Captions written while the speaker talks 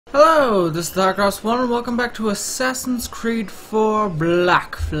Hello, this is Darkross1 and welcome back to Assassin's Creed 4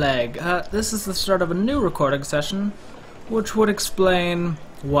 Black Flag. This is the start of a new recording session, which would explain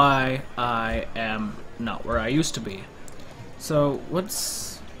why I am not where I used to be. So,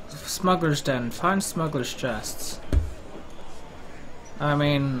 what's Smuggler's Den? Find Smuggler's Chests. I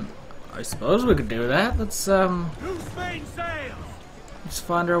mean, I suppose we could do that. Let's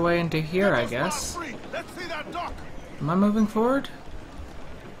find our way into here, I guess. Am I moving forward?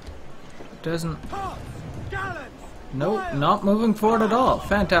 Doesn't... Nope, not moving forward at all.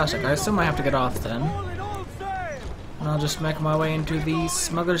 Fantastic. I assume I have to get off then. And I'll just make my way into the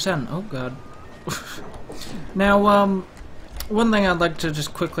Smuggler's Den. Oh god. Now, one thing I'd like to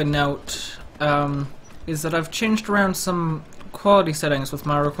just quickly note is that I've changed around some quality settings with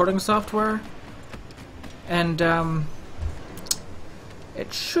my recording software. And,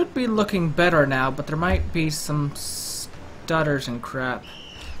 it should be looking better now, but there might be some stutters and crap.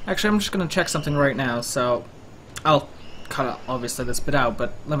 Actually, I'm just gonna check something right now, so I'll cut obviously this bit out,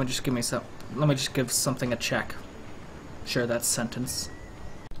 but let me just give something a check. Sure, that's sentence.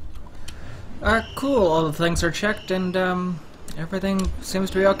 Cool, all the things are checked and everything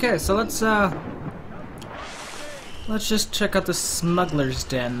seems to be okay. So let's just check out the Smuggler's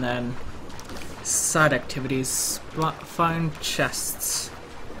Den then. Side activities, find chests.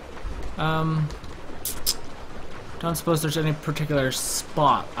 Don't suppose there's any particular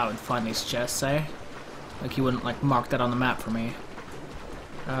spot I would find these chests, eh? Like you wouldn't like mark that on the map for me.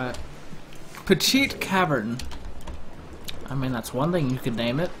 Petite Cavern. I mean, that's one thing you could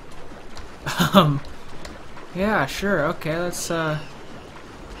name it. Yeah, sure, okay, let's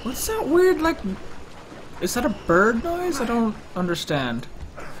what's that weird, like, is that a bird noise? I don't understand.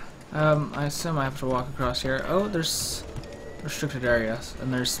 I assume I have to walk across here. Oh, there's restricted areas,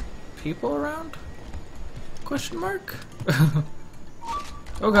 and there's people around? Question mark?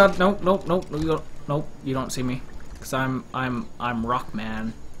 Oh god, nope, you don't see me. Cause I'm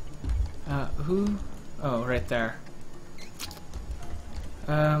Rockman. Who? Oh, right there.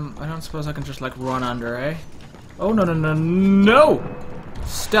 I don't suppose I can just like run under, eh? Oh no!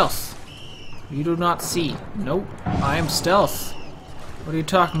 Stealth. You do not see. Nope. I am stealth. What are you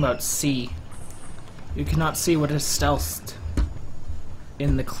talking about, see? You cannot see what is stealthed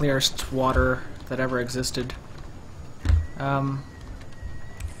in the clearest water that ever existed.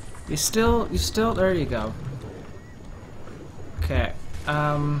 You still, there you go. Okay,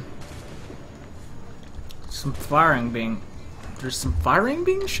 there's some firing being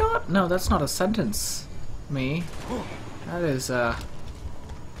shot? No, that's not a sentence, me. That is a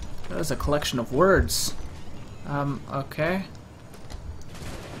collection of words. Okay.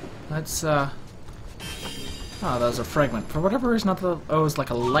 Let's, oh, that was a fragment. For whatever reason, I thought it was like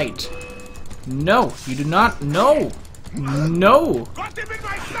a light. No, you do not. No! No!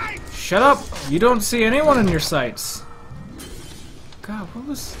 Shut up! You don't see anyone in your sights. God,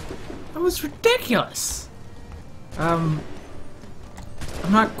 that was ridiculous. I'm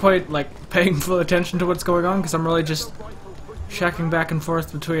not quite like paying full attention to what's going on because I'm really just checking back and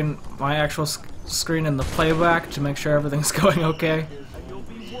forth between my actual screen and the playback to make sure everything's going okay.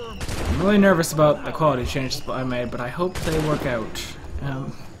 I'm really nervous about the quality changes I made, but I hope they work out.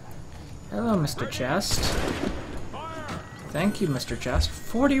 Hello, Mr. Chest. Thank you, Mr. Chest.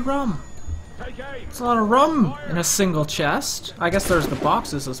 40 rum! It's a lot of rum in a single chest. I guess there's the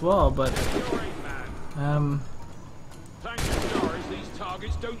boxes as well, but...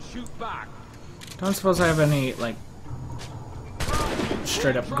 Don't suppose I have any, like...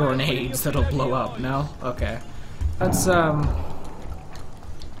 straight up grenades that'll blow up, no? Okay. That's,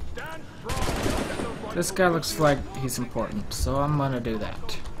 this guy looks like he's important, so I'm gonna do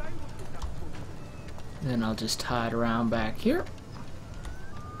that. Then I'll just hide around back here.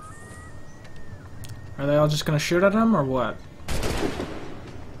 Are they all just gonna shoot at him or what?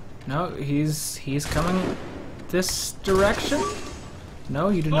 No, he's coming this direction? No,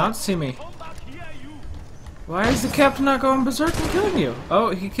 you do not see me. Why is the captain not going berserk and killing you?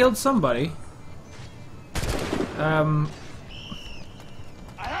 Oh, he killed somebody. On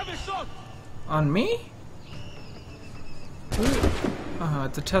me? Oh,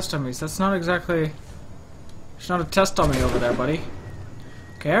 it's a test dummies. That's not exactly... There's not a test dummy over there, buddy.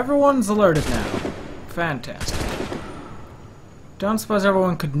 Okay, everyone's alerted now. Fantastic. Don't suppose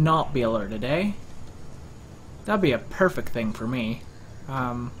everyone could not be alerted, eh? That'd be a perfect thing for me.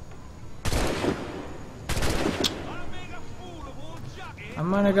 I'm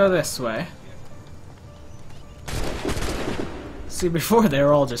gonna go this way. See, before they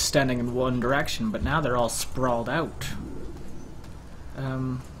were all just standing in one direction, but now they're all sprawled out.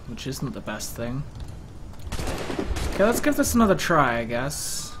 Which isn't the best thing. Okay, let's give this another try, I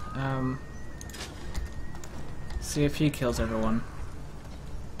guess. See if he kills everyone.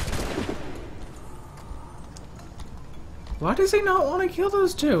 Why does he not want to kill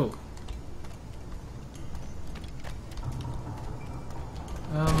those two?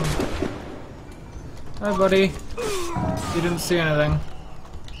 Hi, buddy. You didn't see anything.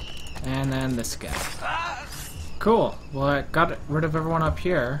 And then this guy. Cool. Well, I got rid of everyone up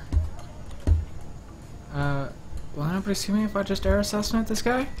here. Will anybody see me if I just air assassinate this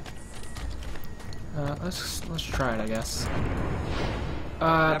guy? Let's try it, I guess.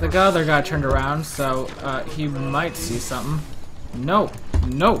 The other guy turned around, so he might see something. No,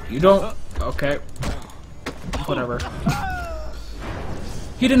 no, you don't. Okay, whatever.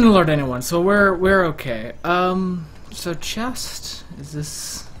 He didn't alert anyone, so we're okay. So chest is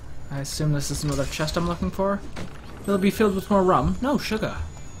this? I assume this is another chest I'm looking for. It'll be filled with more rum. No, sugar.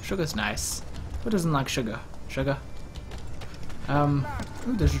 Sugar's nice. Who doesn't like sugar? Sugar. Ooh,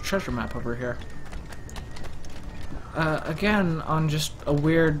 there's a treasure map over here. Again, on just a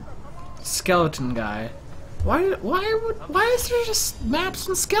weird skeleton guy. Why is there just maps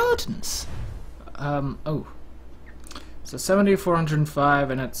and skeletons? Oh. So 70,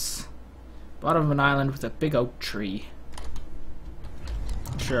 405, and it's bottom of an island with a big oak tree.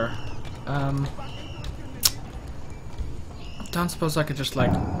 Sure. Don't suppose I could just,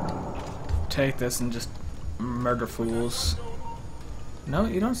 like, take this and just murder fools. No,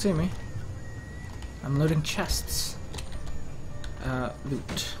 you don't see me. I'm looting chests.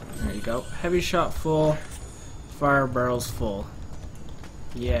 Loot. There you go. Heavy shot full. Fire barrels full.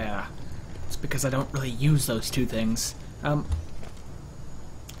 Yeah. It's because I don't really use those two things.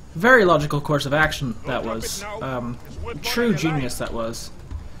 Very logical course of action, that was. True genius, that was.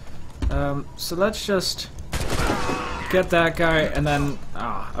 So let's just get that guy, and then...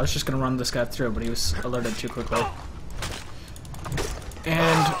 I was just gonna run this guy through, but he was alerted too quickly.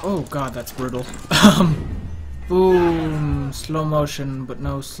 And... oh god, that's brutal. Boom! Slow motion, but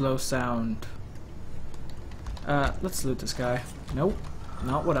no slow sound. Let's loot this guy. Nope.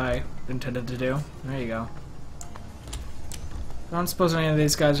 Not what I intended to do. There you go. I don't suppose any of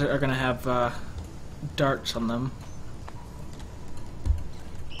these guys are gonna have, darts on them.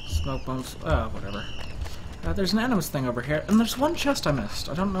 Smoke bombs. Oh, whatever. There's an animus thing over here, and there's one chest I missed.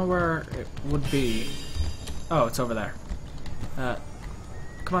 I don't know where it would be. Oh, it's over there.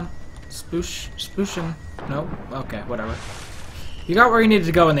 Come on. Spooshin'. Nope. Okay, whatever. You got where you needed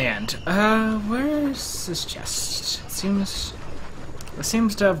to go in the end. Where's this chest? It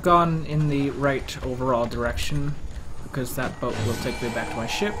seems to have gone in the right overall direction, because that boat will take me back to my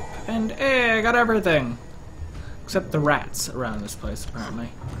ship, and hey, I got everything! Except the rats around this place, apparently.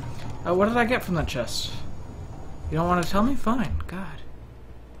 What did I get from that chest? You don't want to tell me? Fine. God.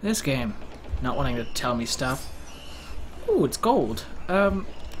 This game. Not wanting to tell me stuff. Ooh, it's gold. Ooh,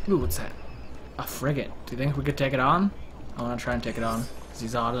 what's that? A frigate. Do you think we could take it on? I want to try and take it on, because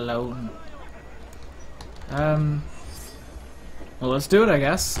he's all alone. Well, let's do it, I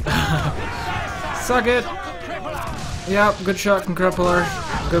guess. Suck it! Yep, good shot can cripple her.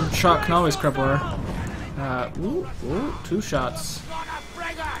 Good shot can always cripple her. Ooh, 2 shots. Ooh.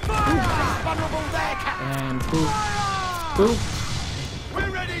 And boop. Boop.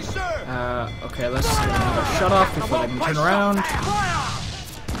 Okay, let's get another shot off before they can turn around.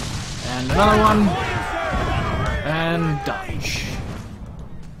 And another one. And dodge.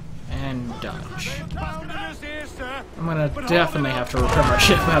 And dodge. I'm gonna definitely have to repair my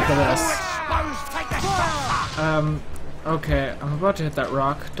ship after this. Okay, I'm about to hit that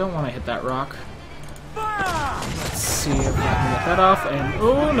rock. Don't want to hit that rock. Let's see if I can get that off, and...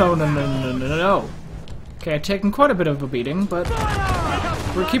 oh, no. Okay, taking quite a bit of a beating, but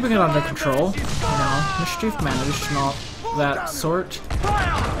we're keeping it under control. You know, mischief managed and all that sort.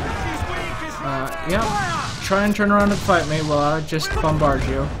 Yeah. Try and turn around and fight me while I just bombard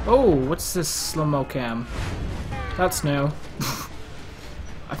you. Oh, what's this slow-mo cam? That's new.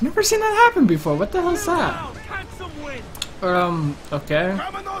 I've never seen that happen before. What the hell's that? Okay.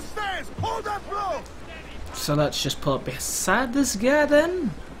 So let's just pull up beside this guy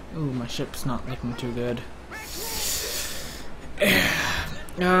then. Ooh, my ship's not looking too good. Is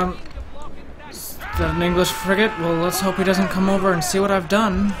that an English frigate? Well, let's hope he doesn't come over and see what I've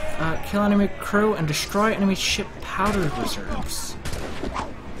done. Kill enemy crew and destroy enemy ship powder reserves.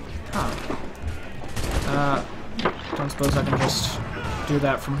 Huh. Don't suppose I can just do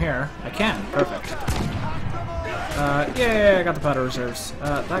that from here. I can. Perfect. Yeah, I got the powder reserves.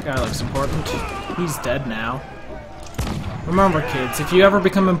 That guy looks important. He's dead now. Remember, kids, if you ever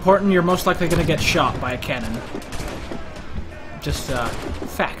become important, you're most likely gonna get shot by a cannon. Just,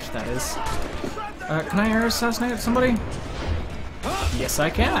 fact, that is. Can I air assassinate somebody? Yes, I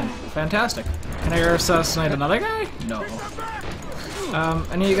can. Fantastic. Can I assassinate another guy? No.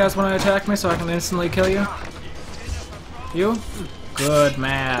 Any of you guys want to attack me so I can instantly kill you? You? Good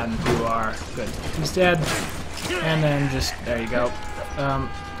man, you are. Good. He's dead. And then just, there you go.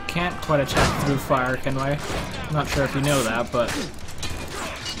 Can't quite attack through fire, can we? I'm not sure if you know that, but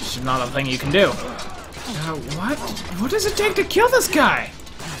it's not a thing you can do. What? What does it take to kill this guy?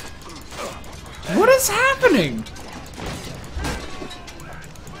 What is happening?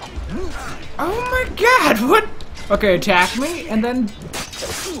 Oh my god, what? Okay, attack me, and then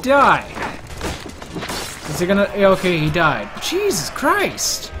die. Is he gonna... Okay, he died. Jesus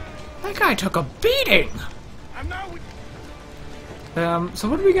Christ! That guy took a beating! So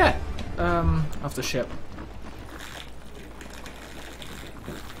what do we get? Off the ship.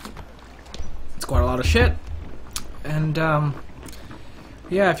 It's quite a lot of shit. And,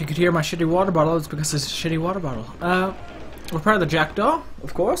 yeah, if you could hear my shitty water bottle, it's because it's a shitty water bottle. Repair the jackdaw,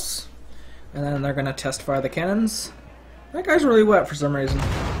 of course. And then they're gonna test fire the cannons. That guy's really wet for some reason.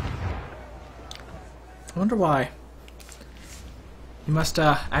 I wonder why. He must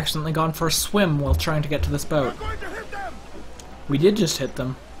accidentally gone for a swim while trying to get to this boat. We did just hit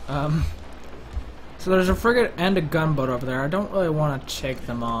them. So there's a frigate and a gunboat over there. I don't really want to take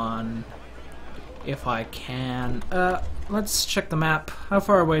them on if I can. Let's check the map. How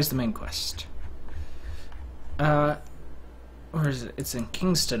far away is the main quest? Where is it? It's in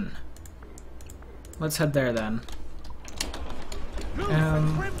Kingston. Let's head there then.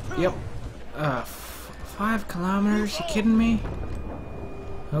 Yep. 5 kilometers? You kidding me?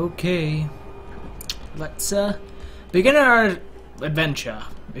 Okay. Let's begin our adventure,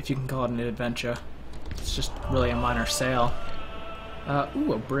 if you can call it an adventure. It's just really a minor sail.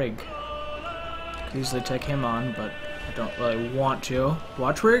 Ooh, a brig. Could easily take him on, but I don't really want to.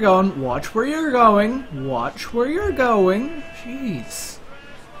 Watch where you're going. Watch where you're going. Watch where you're going. Jeez.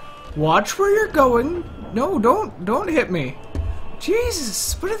 Watch where you're going. No, don't hit me.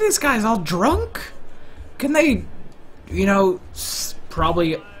 Jesus, what are these guys, all drunk? Can they, you know,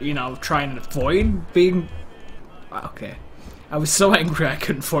 probably, you know, try and avoid being... Okay. I was so angry I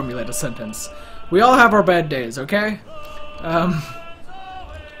couldn't formulate a sentence. We all have our bad days, okay?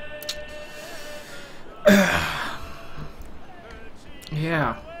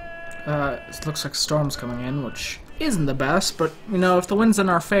 Yeah. It looks like storm's coming in, which isn't the best, but, you know, if the wind's in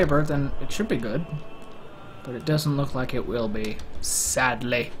our favor, then it should be good. But it doesn't look like it will be,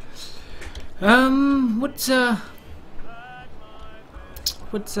 sadly. What's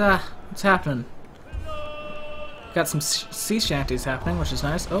happening? Got some sea shanties happening, which is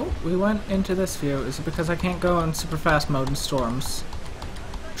nice. Oh, we went into this view. Is it because I can't go in super fast mode in storms?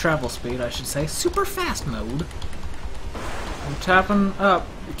 Travel speed, I should say. Super fast mode. I'm tapping up.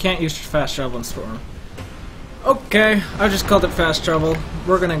 You can't use fast travel in storm. Okay, I just called it fast travel.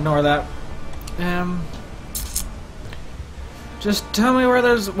 We're gonna ignore that. Just tell me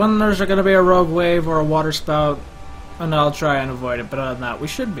when there's gonna be a rogue wave or a water spout, and I'll try and avoid it. But other than that, we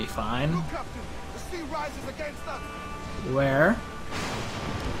should be fine. Where?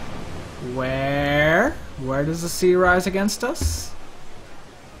 Where does the sea rise against us?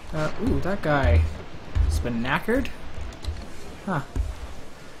 Ooh, that guy has been knackered. Huh.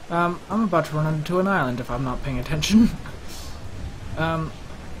 I'm about to run into an island if I'm not paying attention. Yeah,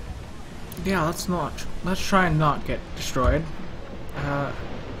 let's try and not get destroyed.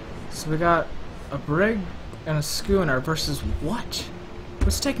 So we got a brig and a schooner versus what?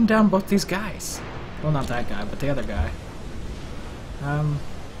 What's taking down both these guys? Well, not that guy, but the other guy.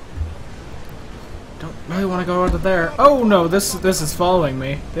 Don't really want to go over there. Oh no, this is following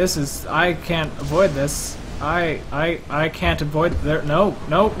me. I can't avoid this. I can't avoid there. No.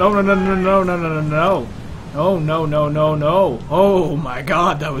 Oh my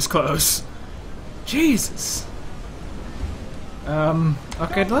god, that was close. Jesus.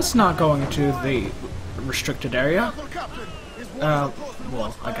 Okay, let's not go into the restricted area.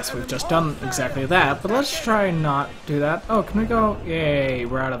 Well, I guess we've just done exactly that, but let's try and not do that. Oh, can we go? Yay,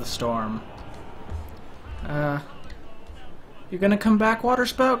 we're out of the storm. You gonna come back,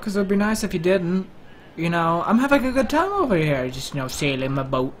 waterspout? Because it would be nice if you didn't. You know, I'm having a good time over here, just, you know, sailing my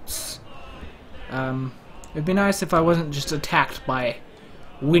boats. It'd be nice if I wasn't just attacked by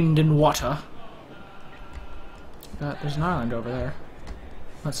wind and water. There's an island over there.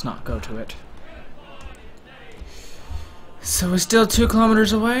 Let's not go to it. So we're still 2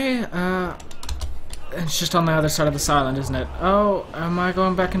 kilometers away. It's just on the other side of this island, isn't it? Oh, am I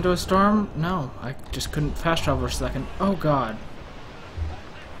going back into a storm? No, I just couldn't fast travel for a second. Oh god.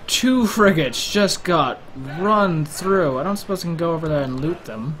 2 frigates just got run through. I don't suppose I can go over there and loot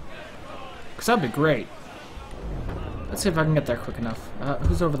them. Because that'd be great. Let's see if I can get there quick enough.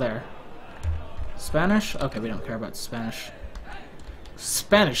 Who's over there? Spanish? Okay, we don't care about Spanish.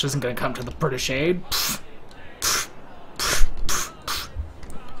 Spanish isn't gonna come to the British aid.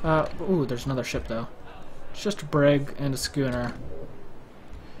 Ooh, there's another ship though. It's just a brig and a schooner.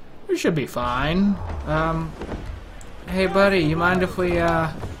 We should be fine. Hey buddy, you mind if we,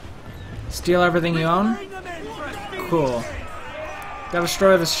 steal everything you own? Cool. Gotta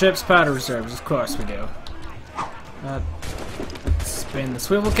destroy the ship's powder reserves, of course we do. Spin the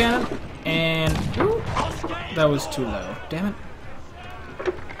swivel cannon, and... Ooh, that was too low. Damn it.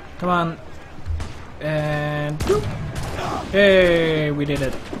 Come on. And... Ooh. Hey, we did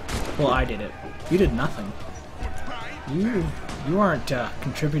it. Well, I did it. You did nothing. You aren't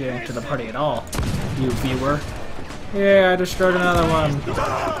contributing to the party at all, you viewer. Yeah, I destroyed another one.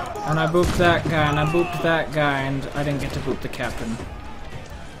 And I booped that guy, and I booped that guy, and I didn't get to boop the captain.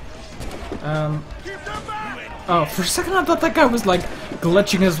 Oh, for a second I thought that guy was like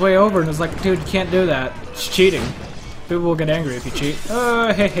glitching his way over, and was like, dude, you can't do that. It's cheating. People will get angry if you cheat.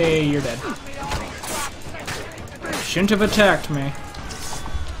 Oh, hey, you're dead. Shouldn't have attacked me.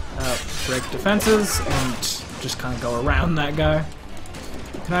 Break defenses, and just kind of go around that guy.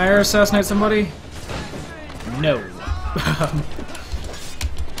 Can I air assassinate somebody? No.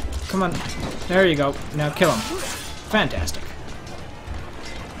 Come on. There you go. Now kill him. Fantastic.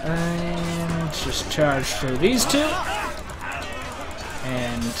 And just charge through these two.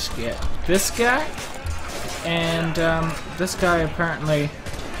 And get this guy. And this guy apparently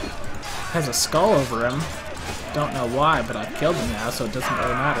has a skull over him. Don't know why, but I've killed him now, so it doesn't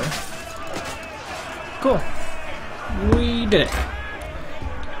really matter. Cool. We did it.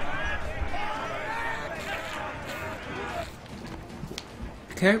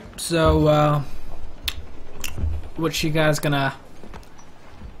 Okay, so what you guys gonna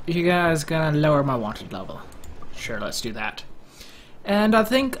lower my wanted level? Sure, let's do that. And I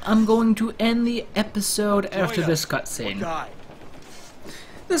think I'm going to end the episode after this cutscene.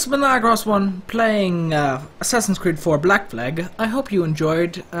 This has been Lagros1 playing Assassin's Creed 4 Black Flag. I hope you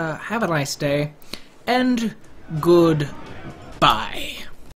enjoyed. Have a nice day, and goodbye.